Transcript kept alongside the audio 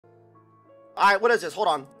Alright, what is this? Hold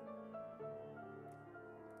on.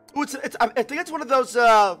 Ooh, I think it's one of those,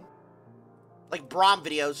 like, Braum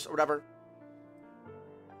videos, or whatever.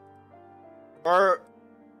 Or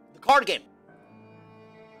the card game.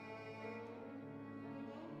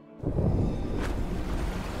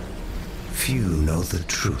 Few know the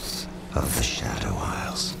truth of the Shadow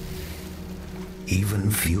Isles.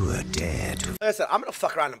 Even fewer dare to Like I said, I'm gonna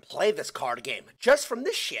fuck around and play this card game, just from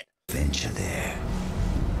this shit. venture there.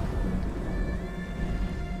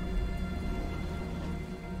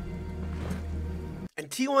 And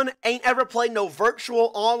T1 ain't ever played no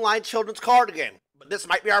virtual online children's card game, but this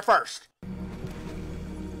might be our first.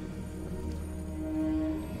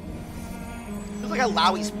 Feels like a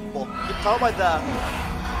Lowie's people. You can tell by the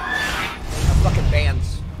fucking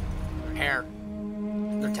bands, their hair,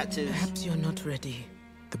 their tattoos. Perhaps you're not ready.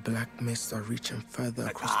 The black mists are reaching further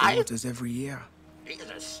Like across I? the waters every year.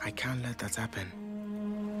 Jesus. I can't let that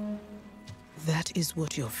happen. That is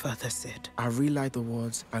what your father said. I'll relight the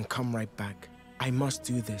wards and come right back. I must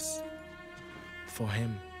do this. For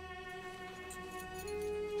him.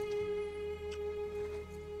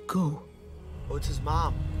 Go. Oh, it's his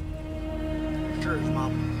mom. Sure, his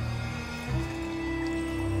mom.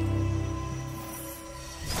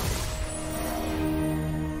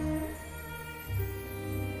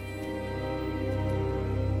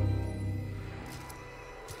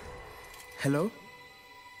 Hello?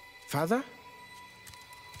 Father?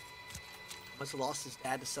 Must have lost his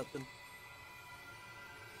dad to something.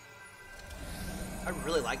 I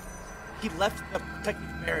really like him. He left the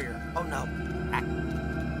protective barrier. Oh no. Back.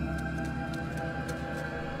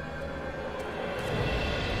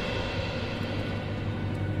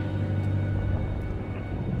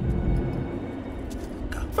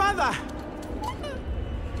 Father!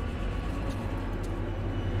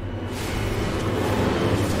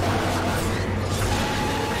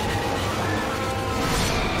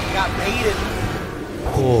 Got baited.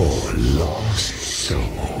 Poor lost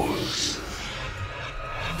souls.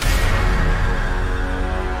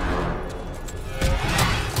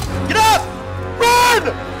 Get up! Run!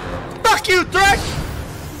 Fuck you, Thresh!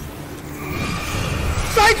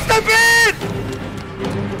 Sidestep in!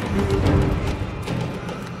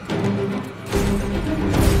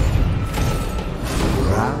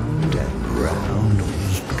 Round and round we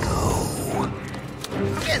go.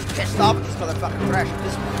 I'm getting pissed off at this motherfucking Thresh at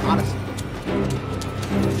this point, honestly.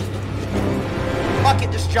 Fuck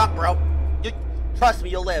it, just jump, bro. Trust me,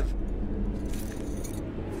 you'll live.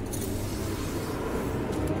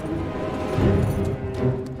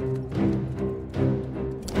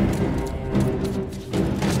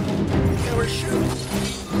 There were shoes.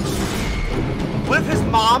 What if his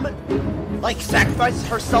mom, like, sacrifices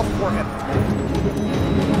herself for him?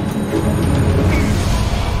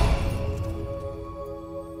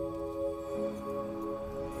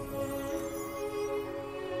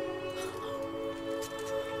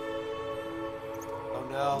 Oh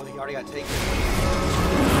no, he already got taken.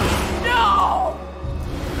 No!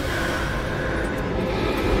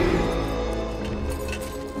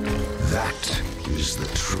 That is the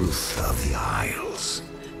truth of the Isles.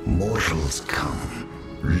 Mortals come,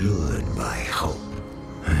 lured by hope,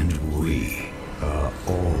 and we are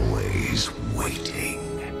always waiting.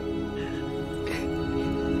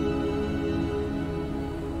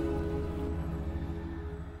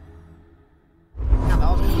 Yeah,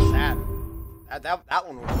 that was kind of sad. That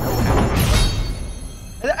one was real happy.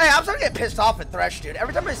 Hey, I'm starting to get pissed off at Thresh, dude.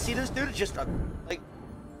 Every time I see this dude, it's just like,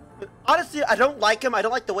 honestly, I don't like him. I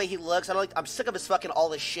don't like the way he looks. I'm sick of his fucking all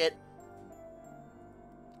this shit.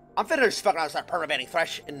 I'm finna just fucking start permabanning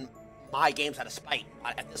Thresh in my games out of spite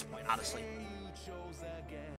at this point, honestly.